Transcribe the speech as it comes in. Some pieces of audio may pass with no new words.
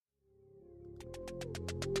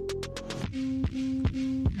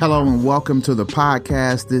Hello and welcome to the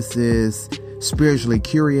podcast. This is Spiritually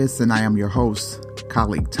Curious, and I am your host,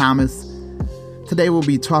 Colleague Thomas. Today we'll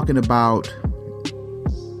be talking about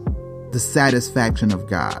the satisfaction of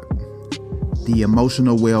God, the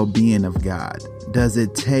emotional well-being of God. Does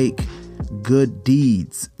it take good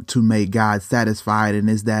deeds to make God satisfied, and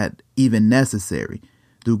is that even necessary?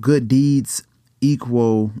 Do good deeds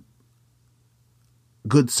equal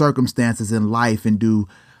good circumstances in life, and do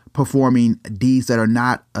performing deeds that are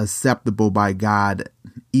not acceptable by God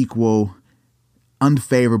equal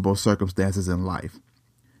unfavorable circumstances in life?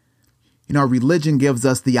 You know, religion gives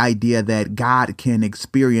us the idea that God can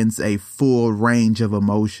experience a full range of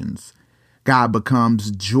emotions. God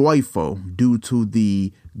becomes joyful due to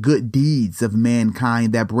the good deeds of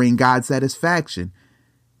mankind that bring God satisfaction.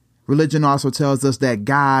 Religion also tells us that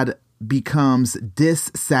God becomes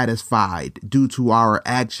dissatisfied due to our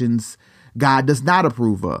actions God does not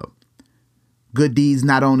approve of. Good deeds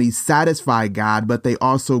not only satisfy God, but they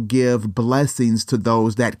also give blessings to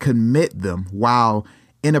those that commit them, while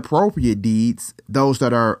inappropriate deeds, those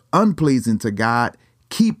that are unpleasing to God,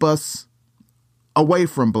 keep us away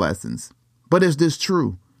from blessings. But is this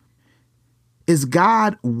true? Is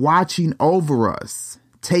God watching over us,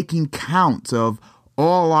 taking count of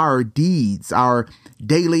all our deeds, our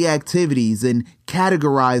daily activities, and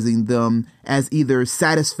categorizing them as either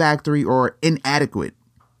satisfactory or inadequate?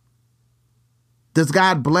 Does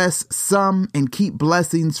God bless some and keep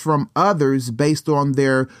blessings from others based on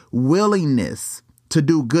their willingness to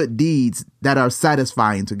do good deeds that are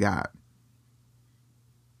satisfying to God?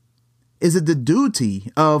 Is it the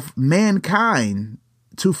duty of mankind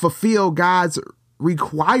to fulfill God's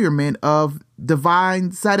requirement of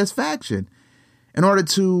divine satisfaction in order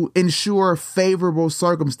to ensure favorable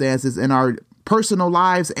circumstances in our personal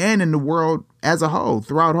lives and in the world as a whole,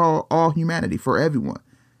 throughout all humanity, for everyone?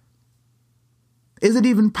 Is it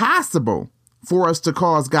even possible for us to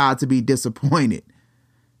cause God to be disappointed?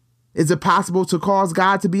 Is it possible to cause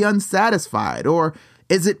God to be unsatisfied? Or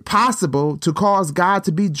is it possible to cause God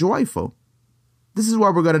to be joyful? This is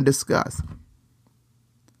what we're going to discuss.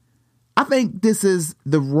 I think this is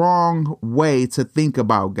the wrong way to think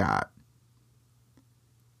about God.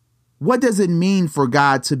 What does it mean for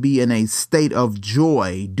God to be in a state of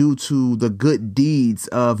joy due to the good deeds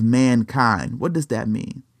of mankind? What does that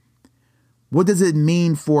mean? What does it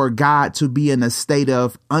mean for God to be in a state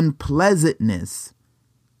of unpleasantness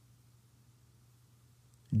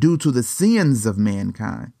due to the sins of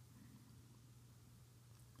mankind?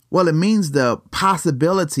 Well, it means the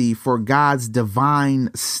possibility for God's divine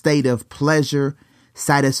state of pleasure,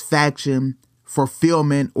 satisfaction,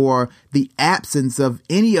 fulfillment, or the absence of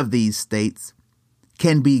any of these states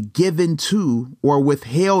can be given to or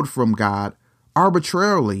withheld from God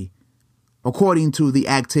arbitrarily according to the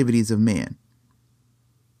activities of man.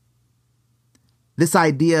 This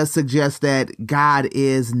idea suggests that God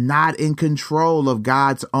is not in control of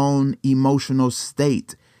God's own emotional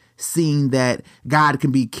state, seeing that God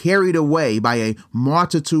can be carried away by a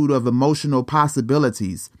multitude of emotional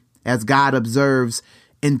possibilities as God observes,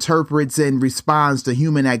 interprets, and responds to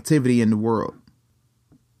human activity in the world.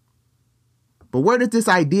 But where did this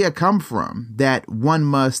idea come from that one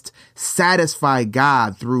must satisfy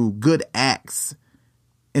God through good acts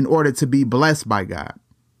in order to be blessed by God?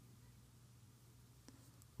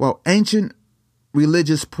 Well, ancient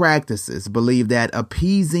religious practices believed that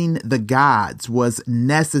appeasing the gods was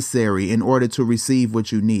necessary in order to receive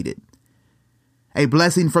what you needed. A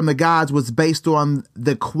blessing from the gods was based on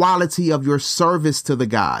the quality of your service to the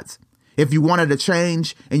gods. If you wanted a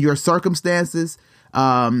change in your circumstances,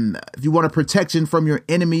 if you wanted protection from your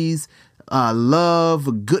enemies,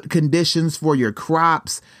 love, good conditions for your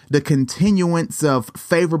crops, the continuance of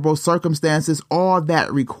favorable circumstances, all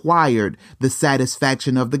that required the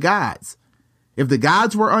satisfaction of the gods. If the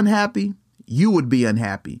gods were unhappy, you would be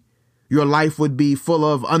unhappy. Your life would be full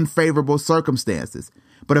of unfavorable circumstances.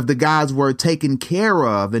 But if the gods were taken care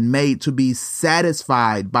of and made to be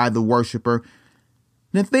satisfied by the worshiper,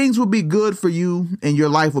 then things will be good for you and your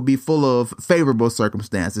life will be full of favorable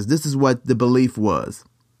circumstances. This is what the belief was.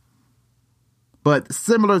 But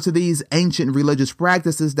similar to these ancient religious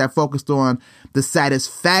practices that focused on the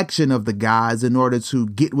satisfaction of the gods in order to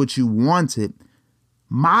get what you wanted,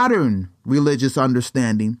 modern religious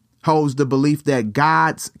understanding holds the belief that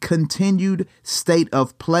God's continued state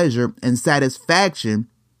of pleasure and satisfaction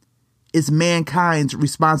is mankind's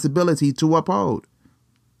responsibility to uphold.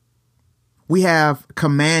 We have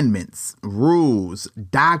commandments, rules,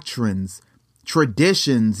 doctrines,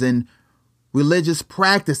 traditions, and religious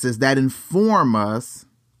practices that inform us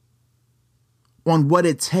on what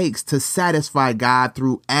it takes to satisfy God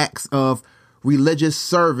through acts of religious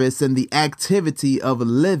service and the activity of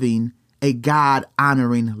living a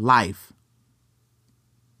God-honoring life.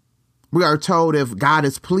 We are told if God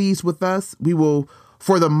is pleased with us, we will,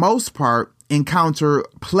 for the most part, encounter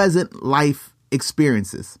pleasant life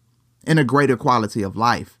experiences and a greater quality of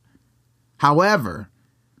life. However,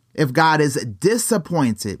 if God is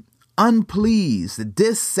disappointed, unpleased,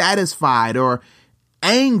 dissatisfied, or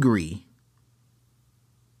angry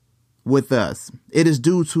with us, it is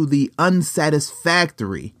due to the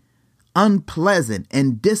unsatisfactory, unpleasant,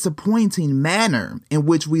 and disappointing manner in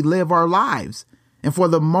which we live our lives. And for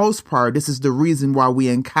the most part, this is the reason why we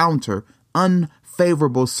encounter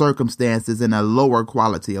unfavorable circumstances and a lower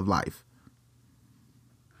quality of life.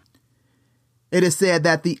 It is said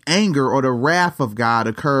that the anger or the wrath of God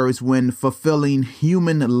occurs when fulfilling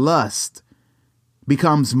human lust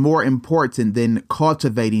becomes more important than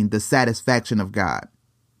cultivating the satisfaction of God.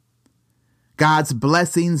 God's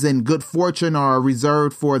blessings and good fortune are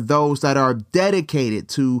reserved for those that are dedicated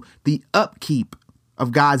to the upkeep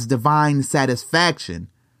of God's divine satisfaction,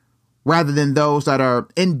 rather than those that are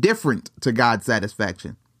indifferent to God's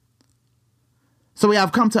satisfaction. So we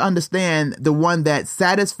have come to understand the one that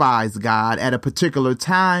satisfies God at a particular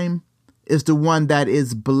time is the one that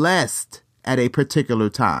is blessed at a particular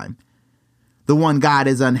time. The one God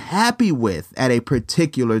is unhappy with at a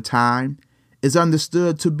particular time is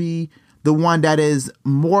understood to be the one that is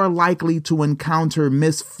more likely to encounter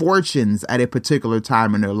misfortunes at a particular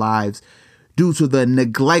time in their lives due to the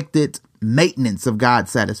neglected maintenance of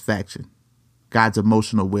God's satisfaction, God's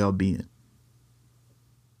emotional well-being.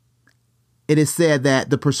 It is said that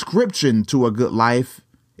the prescription to a good life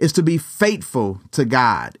is to be faithful to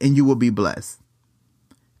God, and you will be blessed.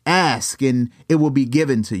 Ask, and it will be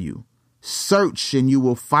given to you. Search, and you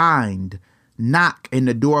will find. Knock, and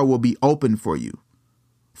the door will be open for you.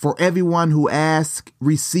 For everyone who asks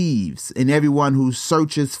receives, and everyone who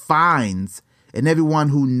searches finds, and everyone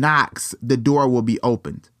who knocks, the door will be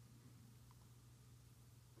opened.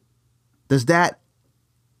 Does that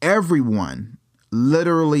everyone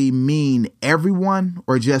literally mean everyone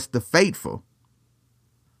or just the faithful?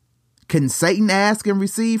 Can Satan ask and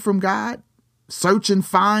receive from God? Search and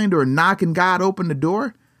find, or knock and God open the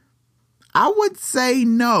door? I would say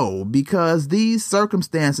no, because these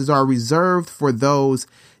circumstances are reserved for those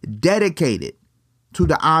dedicated to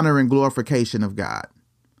the honor and glorification of God.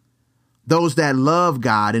 Those that love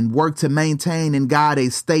God and work to maintain in God a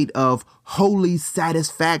state of holy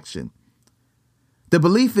satisfaction. The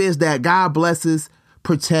belief is that God blesses,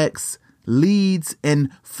 protects, leads, and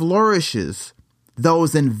flourishes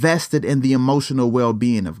those invested in the emotional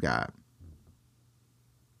well-being of God.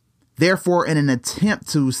 Therefore, in an attempt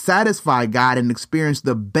to satisfy God and experience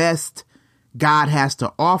the best God has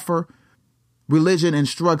to offer, religion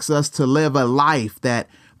instructs us to live a life that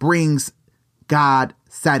brings God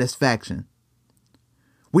satisfaction.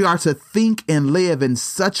 We are to think and live in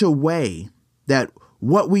such a way that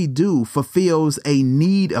what we do fulfills a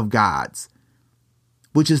need of God's,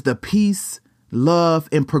 which is the peace, love,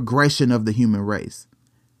 and progression of the human race.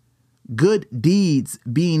 Good deeds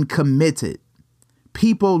being committed,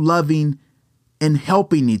 people loving and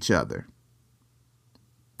helping each other.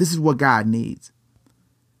 This is what God needs.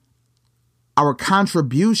 Our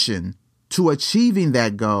contribution to achieving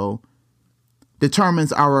that goal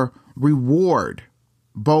determines our reward,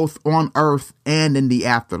 both on earth and in the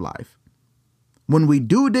afterlife. When we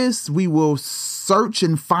do this, we will search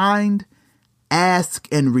and find, ask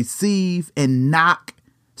and receive, and knock,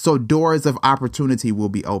 so doors of opportunity will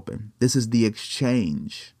be open. This is the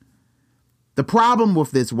exchange. The problem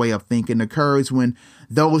with this way of thinking occurs when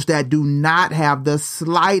those that do not have the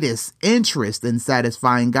slightest interest in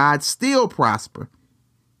satisfying God still prosper.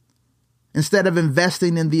 Instead of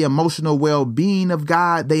investing in the emotional well-being of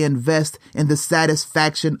God, they invest in the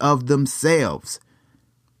satisfaction of themselves.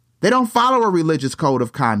 They don't follow a religious code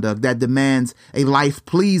of conduct that demands a life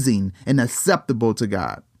pleasing and acceptable to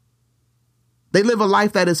God. They live a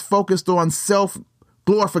life that is focused on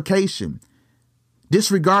self-glorification,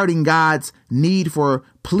 disregarding God's need for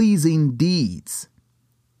pleasing deeds.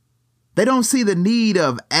 They don't see the need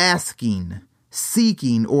of asking,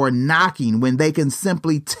 seeking, or knocking when they can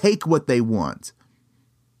simply take what they want.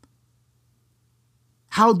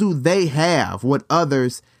 How do they have what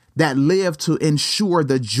others that live to ensure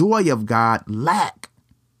the joy of God lack?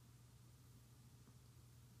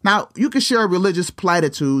 Now, you can share religious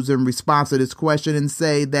platitudes in response to this question and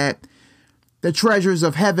say that the treasures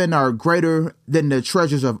of heaven are greater than the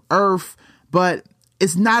treasures of earth, but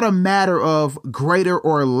it's not a matter of greater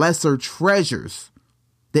or lesser treasures.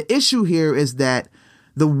 The issue here is that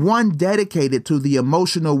the one dedicated to the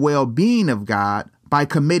emotional well-being of God by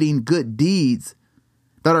committing good deeds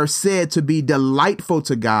that are said to be delightful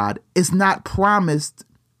to God is not promised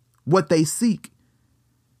what they seek.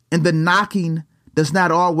 And the knocking does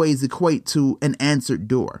not always equate to an answered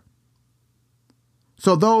door.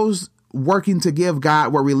 So those working to give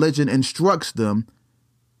God what religion instructs them,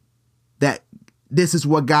 that this is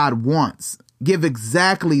what God wants, give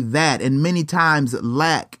exactly that, and many times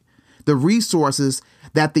lack the resources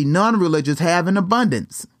that the non-religious have in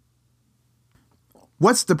abundance.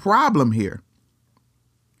 What's the problem here?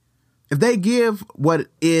 If they give what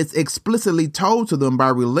is explicitly told to them by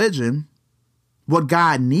religion, what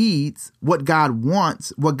God needs, what God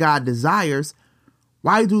wants, what God desires,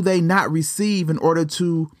 why do they not receive in order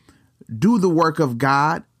to do the work of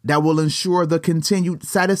God that will ensure the continued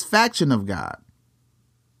satisfaction of God?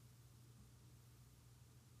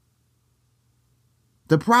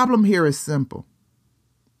 The problem here is simple.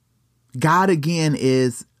 God again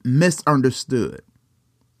is misunderstood.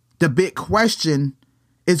 The big question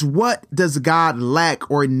is, what does God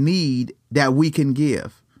lack or need that we can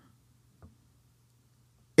give?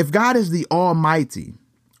 If God is the Almighty,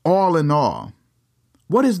 all in all,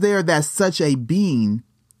 what is there that such a being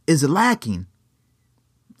is lacking?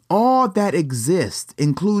 All that exists,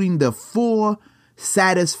 including the full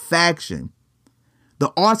satisfaction,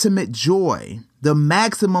 the ultimate joy, the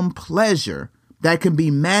maximum pleasure that can be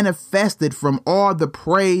manifested from all the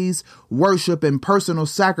praise, worship, and personal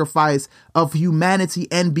sacrifice of humanity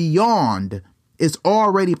and beyond, is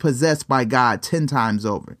already possessed by God 10 times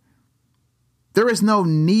over. There is no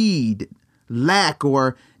need, lack,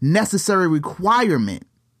 or necessary requirement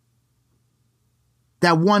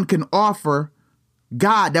that one can offer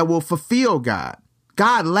God that will fulfill God.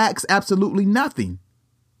 God lacks absolutely nothing.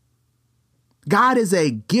 God is a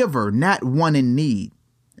giver, not one in need.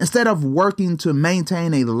 Instead of working to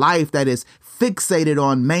maintain a life that is fixated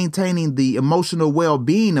on maintaining the emotional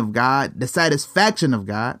well-being of God, the satisfaction of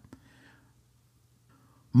God,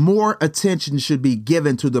 more attention should be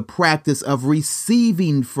given to the practice of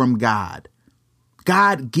receiving from God.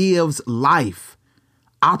 God gives life,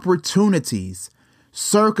 opportunities,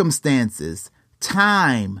 circumstances,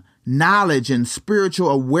 time, knowledge, and spiritual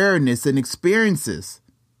awareness and experiences.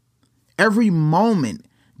 Every moment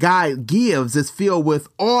God gives is filled with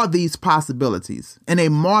all these possibilities in a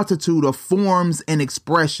multitude of forms and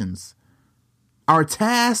expressions. Our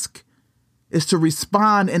task is to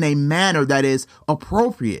respond in a manner that is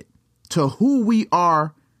appropriate to who we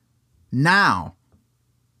are now,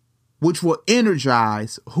 which will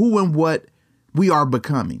energize who and what we are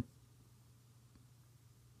becoming.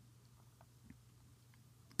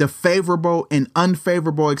 The favorable and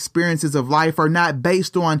unfavorable experiences of life are not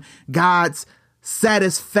based on God's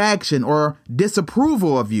satisfaction or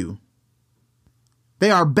disapproval of you. They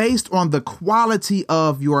are based on the quality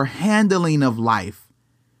of your handling of life,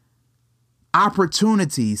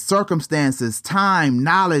 opportunities, circumstances, time,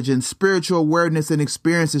 knowledge, and spiritual awareness and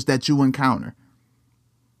experiences that you encounter.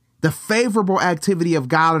 The favorable activity of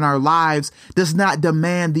God in our lives does not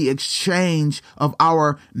demand the exchange of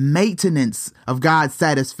our maintenance of God's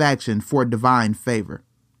satisfaction for divine favor.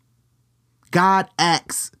 God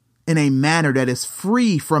acts in a manner that is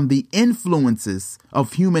free from the influences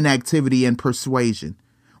of human activity and persuasion,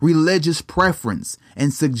 religious preference,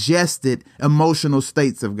 and suggested emotional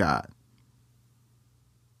states of God.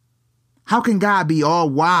 How can God be all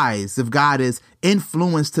wise if God is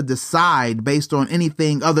influenced to decide based on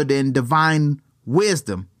anything other than divine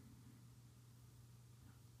wisdom?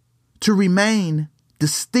 To remain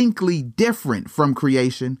distinctly different from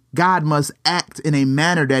creation, God must act in a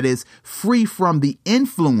manner that is free from the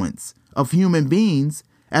influence of human beings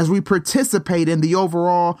as we participate in the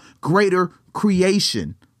overall greater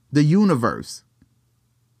creation, the universe.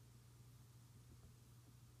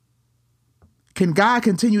 Can God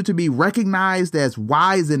continue to be recognized as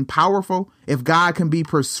wise and powerful if God can be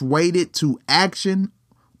persuaded to action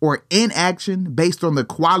or inaction based on the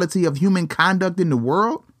quality of human conduct in the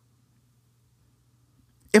world?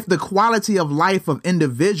 If the quality of life of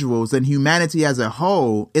individuals and humanity as a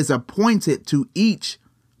whole is appointed to each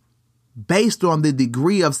based on the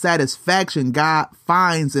degree of satisfaction God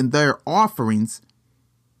finds in their offerings,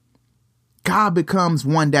 God becomes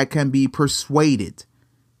one that can be persuaded,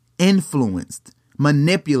 influenced,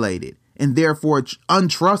 manipulated, and therefore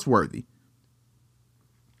untrustworthy.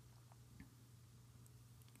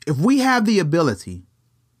 If we have the ability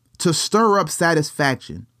to stir up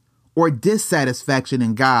satisfaction or dissatisfaction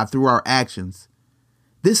in God through our actions,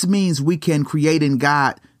 this means we can create in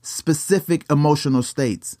God specific emotional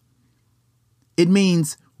states. It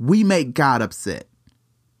means we make God upset.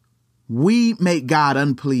 we make God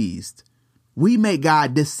unpleased. We make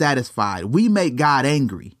God dissatisfied. We make God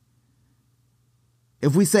angry.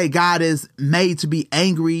 If we say God is made to be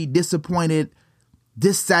angry, disappointed,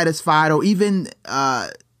 dissatisfied, or even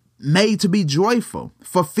made to be joyful,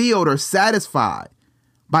 fulfilled, or satisfied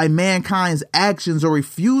by mankind's actions or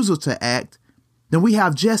refusal to act, then we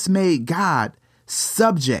have just made God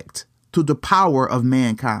subject to the power of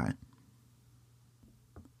mankind.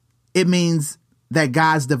 It means that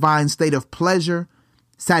God's divine state of pleasure,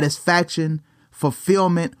 satisfaction,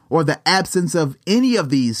 fulfillment, or the absence of any of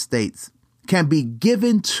these states can be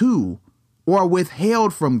given to or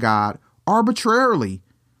withheld from God arbitrarily,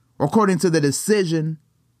 according to the decision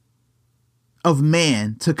of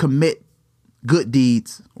man to commit good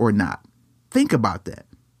deeds or not. Think about that.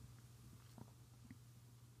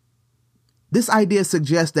 This idea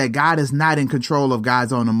suggests that God is not in control of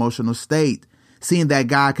God's own emotional state, seeing that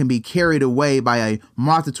God can be carried away by a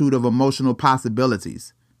multitude of emotional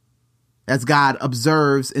possibilities, as God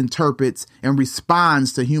observes, interprets, and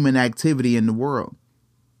responds to human activity in the world.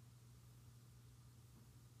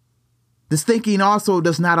 This thinking also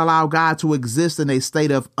does not allow God to exist in a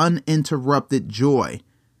state of uninterrupted joy,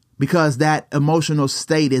 because that emotional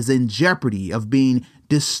state is in jeopardy of being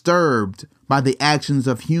disturbed by the actions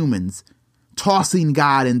of humans, tossing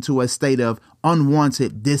God into a state of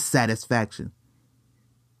unwanted dissatisfaction.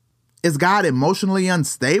 Is God emotionally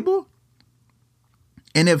unstable?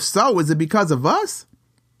 And if so, is it because of us?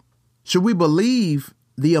 Should we believe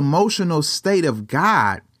the emotional state of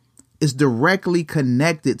God is directly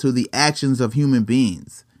connected to the actions of human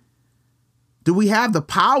beings? Do we have the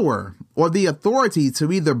power or the authority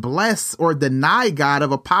to either bless or deny God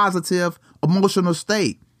of a positive emotional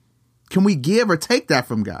state? Can we give or take that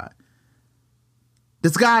from God?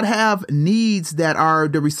 Does God have needs that are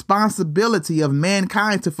the responsibility of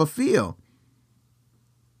mankind to fulfill?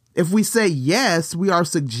 If we say yes, we are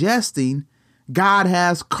suggesting God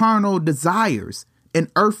has carnal desires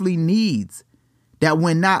and earthly needs that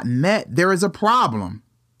when not met, there is a problem.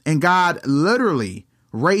 And God literally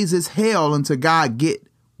raises hell until God get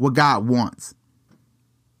what God wants.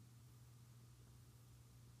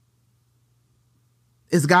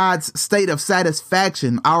 Is God's state of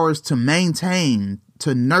satisfaction ours to maintain,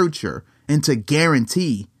 to nurture, and to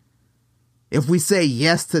guarantee? If we say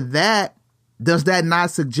yes to that, does that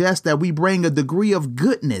not suggest that we bring a degree of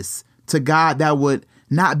goodness to God that would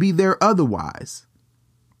not be there otherwise?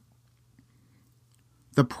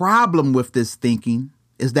 The problem with this thinking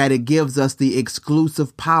is that it gives us the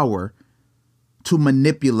exclusive power to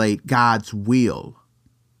manipulate God's will.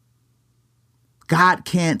 God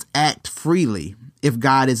can't act freely if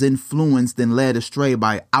God is influenced and led astray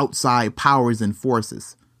by outside powers and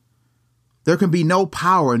forces. There can be no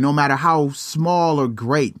power, no matter how small or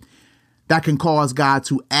great, that can cause God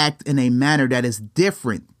to act in a manner that is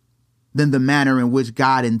different than the manner in which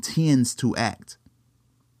God intends to act.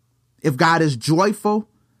 If God is joyful,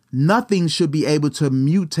 nothing should be able to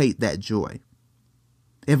mutate that joy.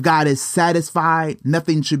 If God is satisfied,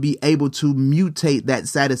 nothing should be able to mutate that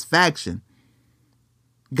satisfaction.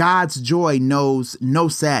 God's joy knows no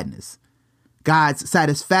sadness. God's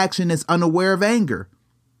satisfaction is unaware of anger.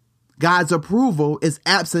 God's approval is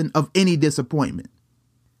absent of any disappointment.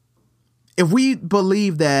 If we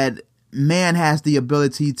believe that man has the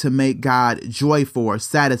ability to make God joyful or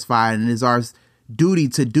satisfied and it is our duty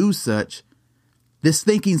to do such, this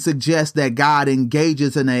thinking suggests that God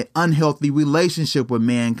engages in an unhealthy relationship with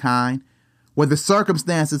mankind, where the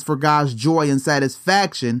circumstances for God's joy and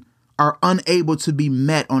satisfaction are unable to be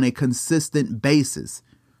met on a consistent basis,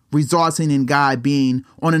 resulting in God being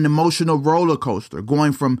on an emotional roller coaster,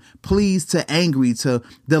 going from pleased to angry to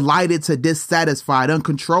delighted to dissatisfied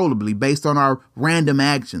uncontrollably based on our random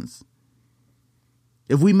actions.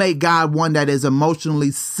 If we make God one that is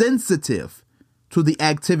emotionally sensitive to the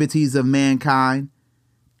activities of mankind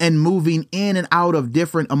and moving in and out of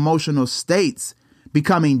different emotional states,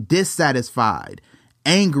 becoming dissatisfied,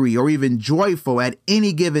 angry, or even joyful at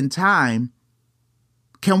any given time,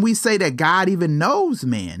 can we say that God even knows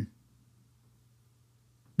man?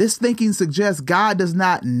 This thinking suggests God does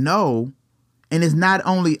not know and is not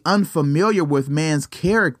only unfamiliar with man's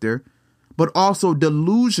character, but also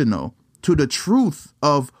delusional to the truth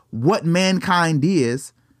of what mankind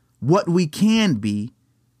is, what we can be,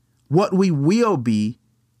 what we will be,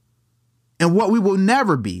 and what we will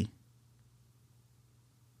never be.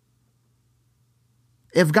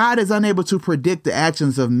 If God is unable to predict the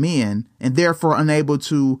actions of men and therefore unable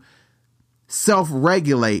to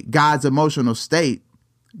self-regulate God's emotional state,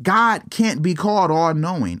 God can't be called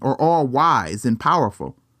all-knowing or all-wise and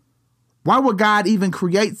powerful. Why would God even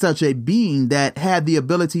create such a being that had the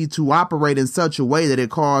ability to operate in such a way that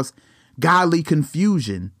it caused godly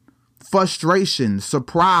confusion, frustration,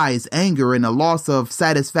 surprise, anger, and a loss of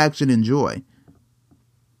satisfaction and joy?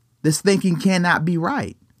 This thinking cannot be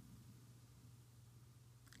right.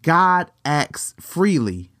 God acts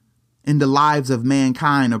freely in the lives of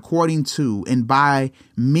mankind according to and by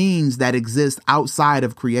means that exist outside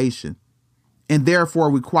of creation, and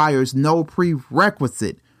therefore requires no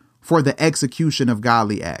prerequisite for the execution of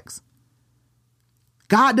godly acts.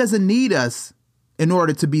 God doesn't need us in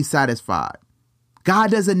order to be satisfied.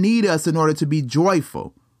 God doesn't need us in order to be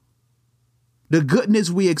joyful. The goodness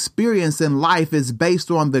we experience in life is based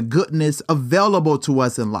on the goodness available to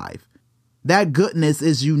us in life. That goodness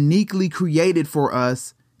is uniquely created for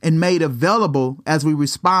us and made available as we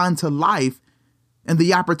respond to life and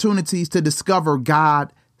the opportunities to discover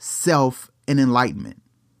God, self, and enlightenment.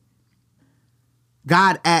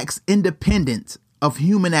 God acts independent of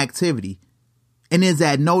human activity and is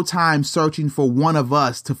at no time searching for one of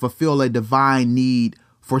us to fulfill a divine need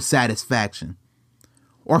for satisfaction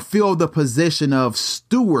or fill the position of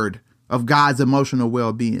steward of God's emotional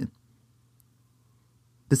well-being.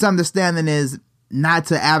 This understanding is not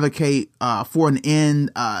to advocate for an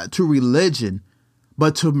end to religion,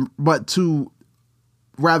 but to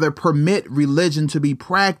rather permit religion to be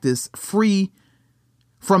practiced free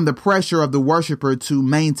from the pressure of the worshiper to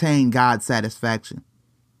maintain God's satisfaction.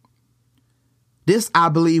 This, I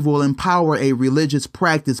believe, will empower a religious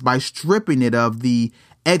practice by stripping it of the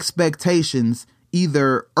expectations,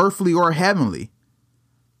 either earthly or heavenly.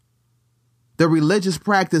 The religious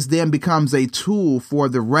practice then becomes a tool for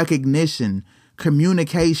the recognition,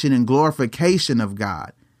 communication, and glorification of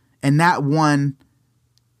God, and not one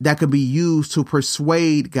that could be used to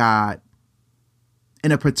persuade God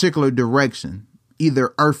in a particular direction,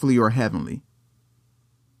 either earthly or heavenly.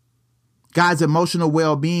 God's emotional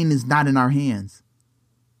well-being is not in our hands.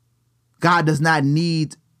 God does not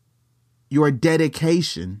need your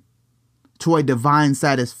dedication to a divine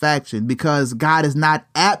satisfaction because God is not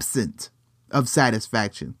absent of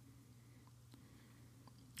satisfaction.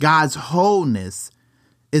 God's wholeness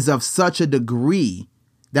is of such a degree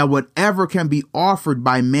that whatever can be offered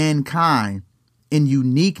by mankind in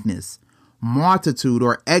uniqueness, multitude,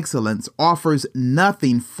 or excellence offers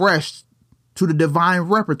nothing fresh to the divine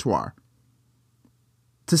repertoire.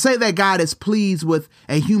 To say that God is pleased with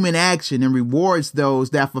a human action and rewards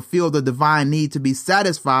those that fulfill the divine need to be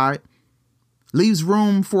satisfied leaves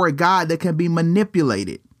room for a God that can be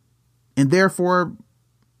manipulated and therefore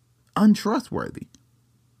untrustworthy.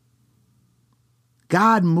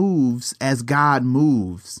 God moves as God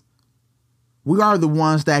moves. We are the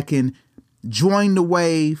ones that can join the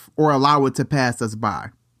wave or allow it to pass us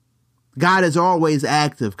by. God is always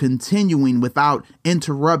active, continuing without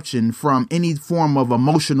interruption from any form of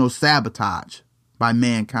emotional sabotage by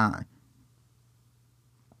mankind.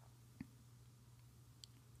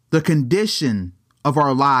 The condition of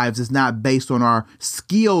our lives is not based on our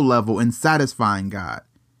skill level in satisfying God.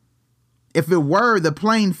 If it were, the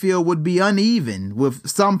playing field would be uneven, with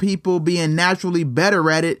some people being naturally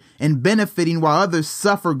better at it and benefiting while others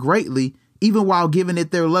suffer greatly, even while giving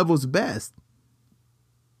it their level's best.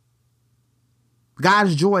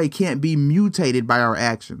 God's joy can't be mutated by our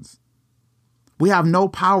actions. We have no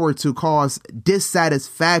power to cause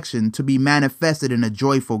dissatisfaction to be manifested in a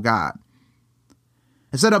joyful God.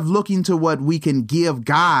 Instead of looking to what we can give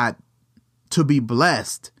God to be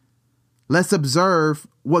blessed, let's observe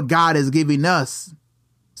what God is giving us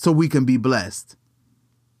so we can be blessed.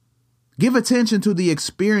 Give attention to the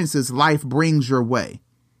experiences life brings your way,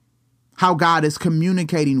 how God is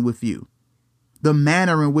communicating with you, the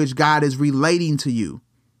manner in which God is relating to you,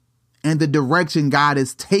 and the direction God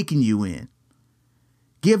is taking you in.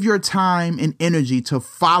 Give your time and energy to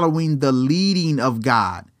following the leading of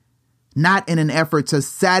God, not in an effort to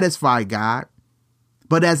satisfy God,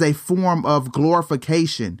 but as a form of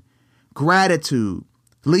glorification, gratitude,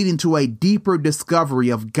 leading to a deeper discovery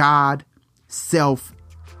of God, self,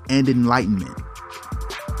 and enlightenment.